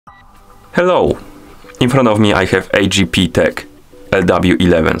Hello! In front of me I have AGPTek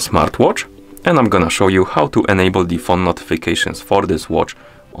LW11 smartwatch, and I'm gonna show you how to enable the phone notifications for this watch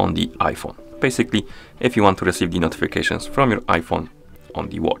on the iPhone. Basically, if you want to receive the notifications from your iPhone on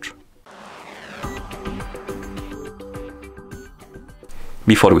the watch.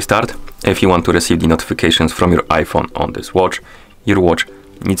 Before we start, if you want to receive the notifications from your iPhone on this watch, your watch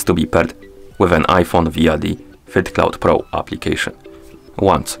needs to be paired with an iPhone via the FitCloud Pro application.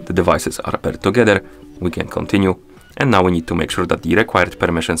 Once the devices are paired together, we can continue, and now we need to make sure that the required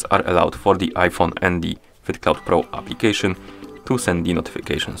permissions are allowed for the iPhone and the FitCloud Pro application to send the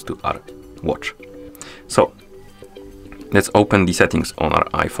notifications to our watch. So let's open the settings on our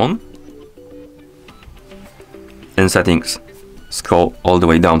iPhone. In settings, scroll all the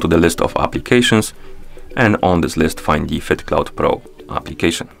way down to the list of applications, and on this list find the FitCloud Pro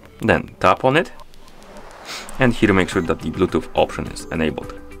application. Then tap on it, and here make sure that the Bluetooth option is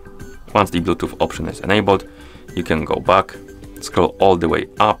enabled. Once the Bluetooth option is enabled, you can go back, scroll all the way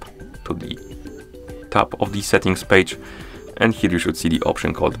up to the top of the settings page, and here you should see the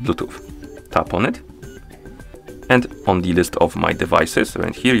option called Bluetooth. Tap on it, and on the list of my devices,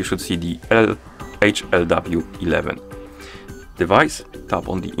 and here you should see the LW11 device. Tap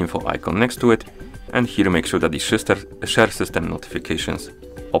on the info icon next to it, and here make sure that the share system notifications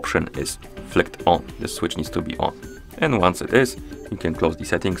option is flicked on. The switch needs to be on, and once it is, you can close the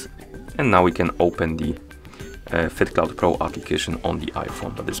settings, and now we can open the FitCloud Pro application on the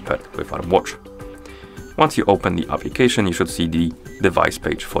iPhone that is paired with our watch. Once you open the application, you should see the device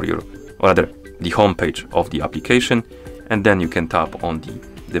page for your, or rather the home page of the application, and then you can tap on the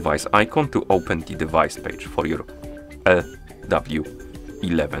device icon to open the device page for your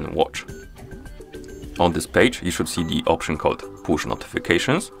LW11 watch. On this page, you should see the option called Push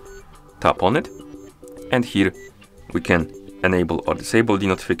Notifications. Tap on it, and here we can enable or disable the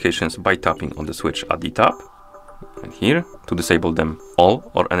notifications by tapping on the switch at the top, and here to disable them all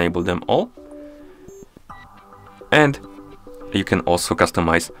or enable them all. And you can also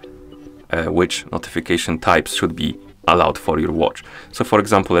customize which notification types should be allowed for your watch. So for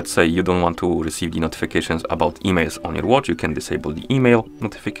example, let's say you don't want to receive the notifications about emails on your watch, you can disable the email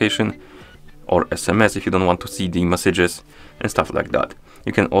notification, or SMS if you don't want to see the messages and stuff like that.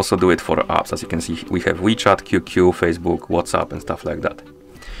 You can also do it for apps. As you can see, we have WeChat, QQ, Facebook, WhatsApp and stuff like that.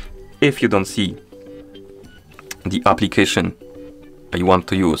 If you don't see the application you want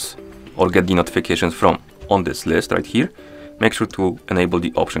to use or get the notifications from on this list right here, make sure to enable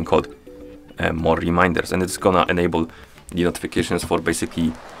the option called More Reminders, and it's gonna enable the notifications for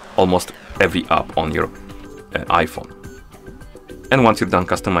basically almost every app on your iPhone. And once you're done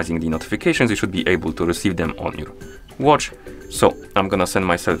customizing the notifications, you should be able to receive them on your watch. So I'm gonna send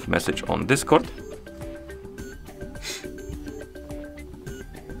myself a message on Discord.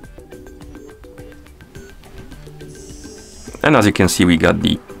 And as you can see, we got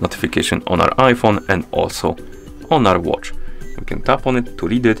the notification on our iPhone and also on our watch. We can tap on it to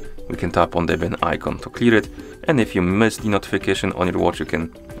read it, we can tap on the bin icon to clear it, and if you miss the notification on your watch, you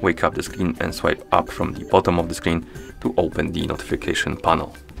can wake up the screen and swipe up from the bottom of the screen to open the notification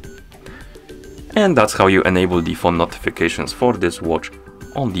panel. And that's how you enable the phone notifications for this watch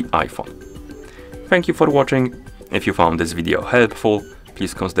on the iPhone. Thank you for watching. If you found this video helpful,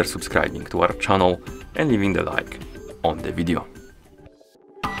 please consider subscribing to our channel and leaving the like on the video.